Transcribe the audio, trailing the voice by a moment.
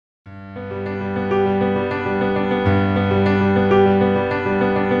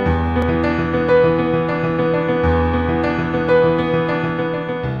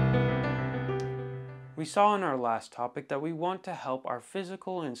topic that we want to help our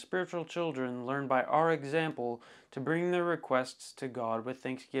physical and spiritual children learn by our example to bring their requests to God with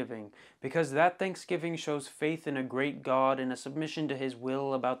thanksgiving, because that thanksgiving shows faith in a great God and a submission to His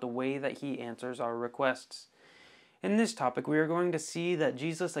will about the way that He answers our requests. In this topic, we are going to see that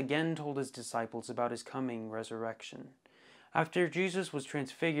Jesus again told His disciples about His coming resurrection. After Jesus was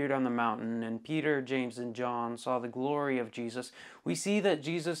transfigured on the mountain and Peter, James, and John saw the glory of Jesus, we see that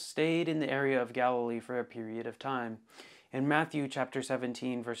Jesus stayed in the area of Galilee for a period of time. In Matthew chapter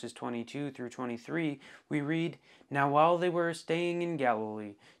 17, verses 22 through 23, we read, "Now while they were staying in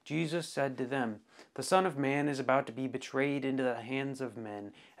Galilee, Jesus said to them, 'The Son of Man is about to be betrayed into the hands of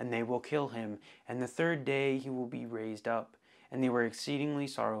men, and they will kill him, and the third day he will be raised up.' And they were exceedingly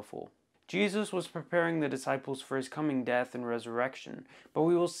sorrowful." Jesus was preparing the disciples for His coming death and resurrection, but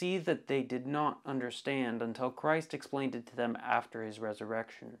we will see that they did not understand until Christ explained it to them after His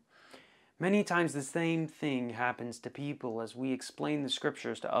resurrection. Many times the same thing happens to people as we explain the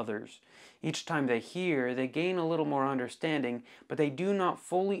Scriptures to others. Each time they hear, they gain a little more understanding, but they do not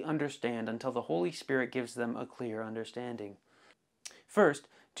fully understand until the Holy Spirit gives them a clear understanding. First,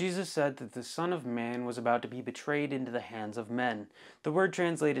 Jesus said that the Son of Man was about to be betrayed into the hands of men. The word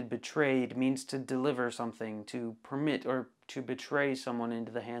translated betrayed means to deliver something, to permit or to betray someone into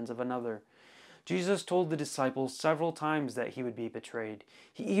the hands of another. Jesus told the disciples several times that He would be betrayed.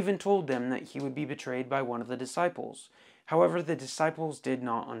 He even told them that He would be betrayed by one of the disciples. However, the disciples did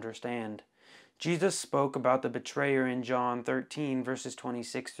not understand. Jesus spoke about the betrayer in John 13, verses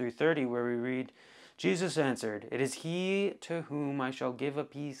 26 through 30, where we read, "Jesus answered, 'It is he to whom I shall give a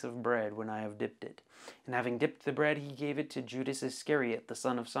piece of bread when I have dipped it.' And having dipped the bread, He gave it to Judas Iscariot, the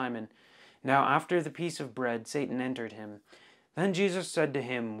son of Simon. Now after the piece of bread, Satan entered him. Then Jesus said to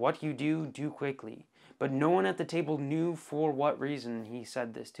him, 'What you do, do quickly.' But no one at the table knew for what reason He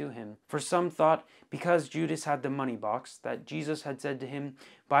said this to him. For some thought, because Judas had the money box, that Jesus had said to him,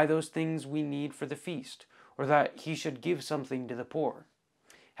 'Buy those things we need for the feast,' or that He should give something to the poor.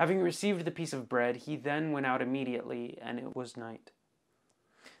 Having received the piece of bread, He then went out immediately, and it was night."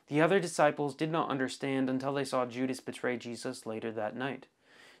 The other disciples did not understand until they saw Judas betray Jesus later that night.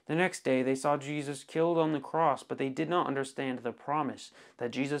 The next day they saw Jesus killed on the cross, but they did not understand the promise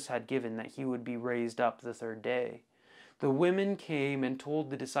that Jesus had given that He would be raised up the third day. The women came and told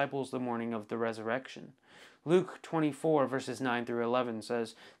the disciples the morning of the resurrection. Luke 24, verses 9 through 11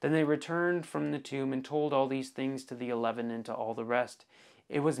 says, "Then they returned from the tomb and told all these things to the 11 and to all the rest.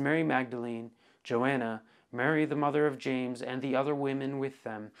 It was Mary Magdalene, Joanna, Mary the mother of James, and the other women with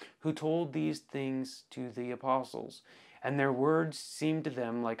them, who told these things to the apostles. And their words seemed to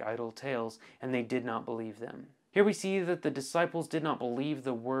them like idle tales, and they did not believe them." Here we see that the disciples did not believe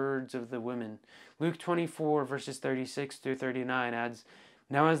the words of the women. Luke 24, verses 36 through 39 adds,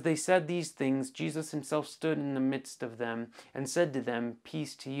 "Now as they said these things, Jesus Himself stood in the midst of them, and said to them,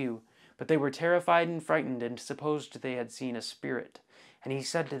 'Peace to you.' But they were terrified and frightened, and supposed they had seen a spirit. And He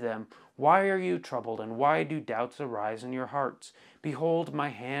said to them, 'Why are you troubled, and why do doubts arise in your hearts? Behold my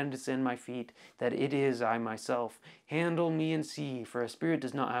hands and my feet, that it is I myself. Handle me and see, for a spirit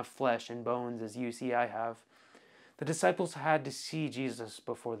does not have flesh and bones as you see I have.'" The disciples had to see Jesus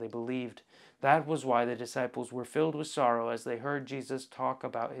before they believed. That was why the disciples were filled with sorrow as they heard Jesus talk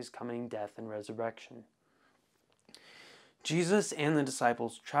about His coming death and resurrection. Jesus and the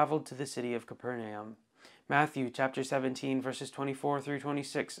disciples traveled to the city of Capernaum. Matthew chapter 17, verses 24 through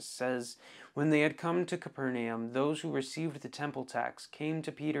 26 says, "When they had come to Capernaum, those who received the temple tax came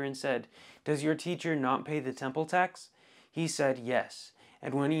to Peter and said, 'Does your teacher not pay the temple tax?' He said, 'Yes.'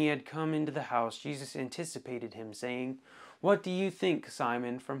 And when he had come into the house, Jesus anticipated him, saying, 'What do you think,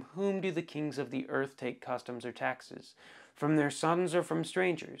 Simon? From whom do the kings of the earth take customs or taxes? From their sons or from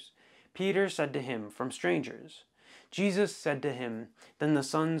strangers?' Peter said to him, 'From strangers.' Jesus said to him, 'Then the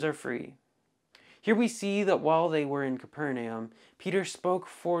sons are free.'" Here we see that while they were in Capernaum, Peter spoke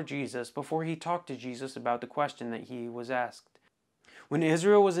for Jesus before he talked to Jesus about the question that he was asked. When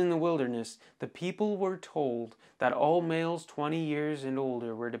Israel was in the wilderness, the people were told that all males 20 years and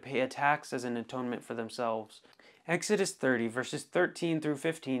older were to pay a tax as an atonement for themselves. Exodus 30, verses 13 through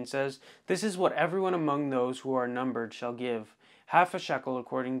 15 says, "This is what everyone among those who are numbered shall give, half a shekel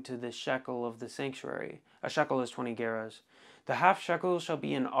according to the shekel of the sanctuary." A shekel is 20 gerahs. "The half shekel shall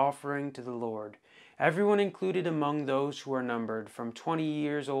be an offering to the Lord. Everyone included among those who are numbered, from 20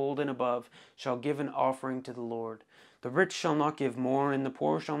 years old and above, shall give an offering to the Lord. The rich shall not give more, and the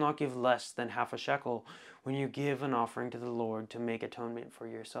poor shall not give less than half a shekel, when you give an offering to the Lord to make atonement for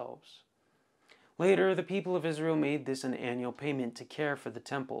yourselves." Later, the people of Israel made this an annual payment to care for the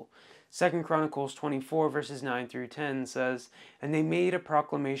temple. 2 Chronicles 24 verses 9 through 10 says, "And they made a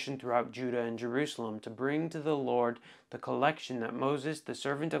proclamation throughout Judah and Jerusalem to bring to the Lord the collection that Moses, the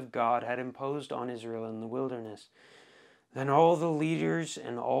servant of God, had imposed on Israel in the wilderness. Then all the leaders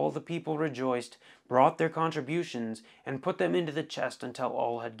and all the people rejoiced, brought their contributions, and put them into the chest until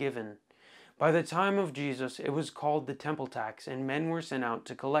all had given." By the time of Jesus, it was called the temple tax, and men were sent out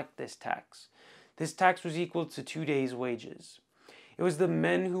to collect this tax. This tax was equal to 2 days' wages. It was the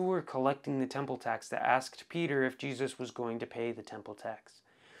men who were collecting the temple tax that asked Peter if Jesus was going to pay the temple tax.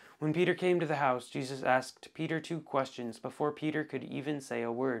 When Peter came to the house, Jesus asked Peter 2 questions before Peter could even say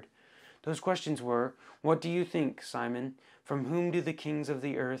a word. Those questions were, "What do you think, Simon? From whom do the kings of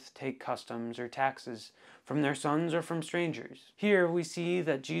the earth take customs or taxes? From their sons or from strangers?" Here we see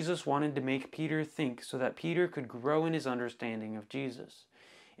that Jesus wanted to make Peter think so that Peter could grow in his understanding of Jesus.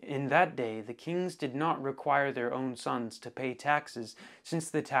 In that day, the kings did not require their own sons to pay taxes, since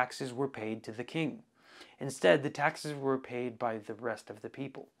the taxes were paid to the king. Instead, the taxes were paid by the rest of the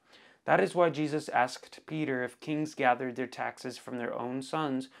people. That is why Jesus asked Peter if kings gathered their taxes from their own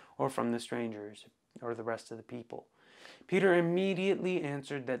sons or from the strangers, or the rest of the people. Peter immediately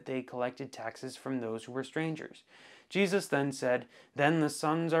answered that they collected taxes from those who were strangers. Jesus then said, "Then the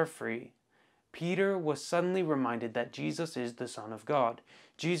sons are free." Peter was suddenly reminded that Jesus is the Son of God.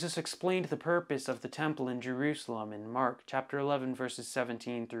 Jesus explained the purpose of the temple in Jerusalem in Mark chapter 11 verses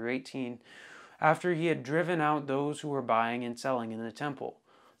 17 through 18 after he had driven out those who were buying and selling in the temple.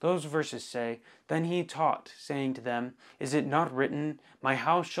 Those verses say, "Then he taught, saying to them, 'Is it not written, My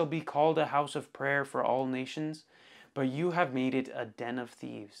house shall be called a house of prayer for all nations? But you have made it a den of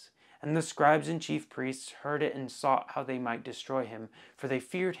thieves.' And the scribes and chief priests heard it and sought how they might destroy him, for they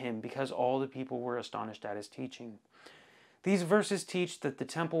feared him, because all the people were astonished at his teaching." These verses teach that the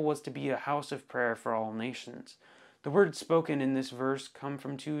temple was to be a house of prayer for all nations. The words spoken in this verse come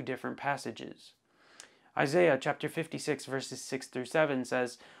from 2 different passages. Isaiah chapter 56 verses 6 through 7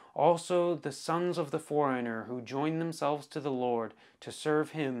 says, "Also the sons of the foreigner who join themselves to the Lord, to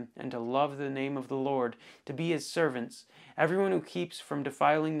serve him, and to love the name of the Lord, to be his servants, everyone who keeps from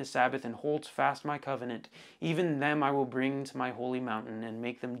defiling the Sabbath and holds fast my covenant, even them I will bring to my holy mountain, and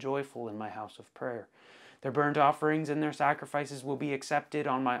make them joyful in my house of prayer. Their burnt offerings and their sacrifices will be accepted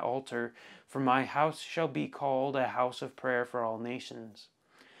on my altar, for my house shall be called a house of prayer for all nations."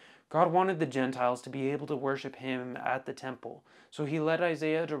 God wanted the Gentiles to be able to worship him at the temple, so he led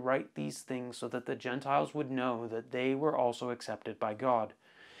Isaiah to write these things so that the Gentiles would know that they were also accepted by God.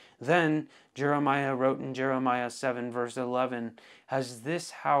 Then Jeremiah wrote in Jeremiah 7 verse 11, "Has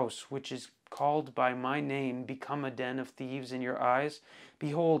this house, which is called by my name, become a den of thieves in your eyes?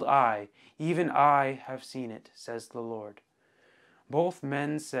 Behold, even I, have seen it, says the Lord." Both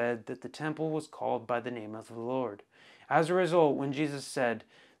men said that the temple was called by the name of the Lord. As a result, when Jesus said,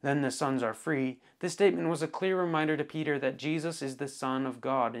 "Then the sons are free," this statement was a clear reminder to Peter that Jesus is the Son of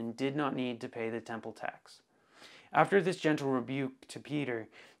God and did not need to pay the temple tax. After this gentle rebuke to Peter,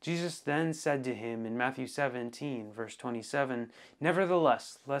 Jesus then said to him in Matthew 17, verse 27,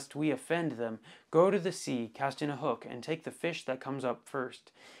 "Nevertheless, lest we offend them, go to the sea, cast in a hook, and take the fish that comes up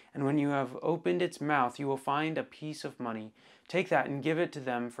first. And when you have opened its mouth, you will find a piece of money. Take that and give it to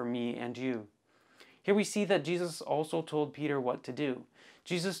them for me and you." Here we see that Jesus also told Peter what to do.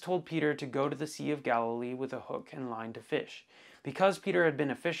 Jesus told Peter to go to the Sea of Galilee with a hook and line to fish. Because Peter had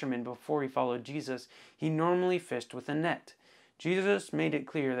been a fisherman before he followed Jesus, he normally fished with a net. Jesus made it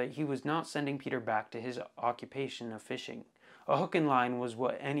clear that he was not sending Peter back to his occupation of fishing. A hook and line was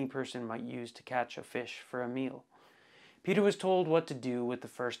what any person might use to catch a fish for a meal. Peter was told what to do with the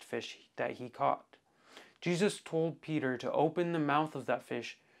first fish that he caught. Jesus told Peter to open the mouth of that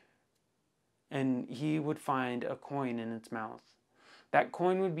fish and he would find a coin in its mouth. That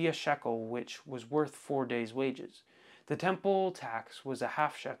coin would be a shekel, which was worth 4 days' wages. The temple tax was a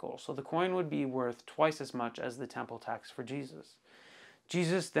half shekel, so the coin would be worth twice as much as the temple tax for Jesus.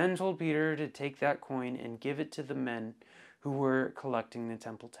 Jesus then told Peter to take that coin and give it to the men who were collecting the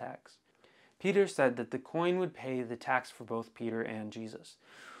temple tax. Peter said that the coin would pay the tax for both Peter and Jesus.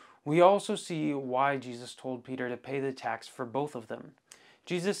 We also see why Jesus told Peter to pay the tax for both of them.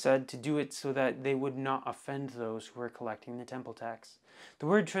 Jesus said to do it so that they would not offend those who were collecting the temple tax. The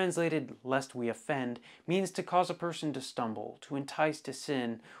word translated, "lest we offend," means to cause a person to stumble, to entice to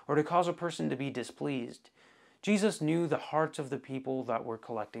sin, or to cause a person to be displeased. Jesus knew the hearts of the people that were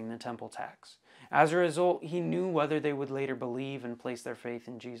collecting the temple tax. As a result, he knew whether they would later believe and place their faith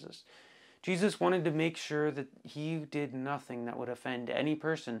in Jesus. Jesus wanted to make sure that he did nothing that would offend any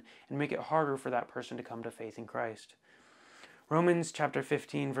person and make it harder for that person to come to faith in Christ. Romans chapter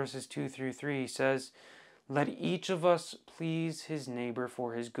 15 verses 2 through 3 says, "Let each of us please his neighbor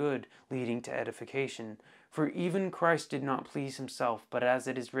for his good, leading to edification. For even Christ did not please himself, but as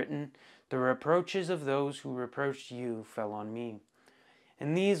it is written, the reproaches of those who reproached you fell on me."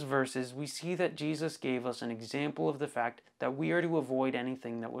 In these verses, we see that Jesus gave us an example of the fact that we are to avoid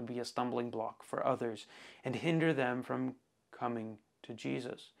anything that would be a stumbling block for others and hinder them from coming to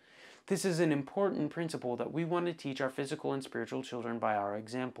Jesus. This is an important principle that we want to teach our physical and spiritual children by our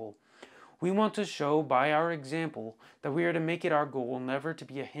example. We want to show by our example that we are to make it our goal never to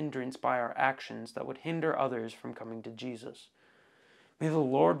be a hindrance by our actions that would hinder others from coming to Jesus. May the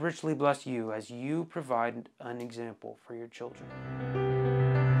Lord richly bless you as you provide an example for your children.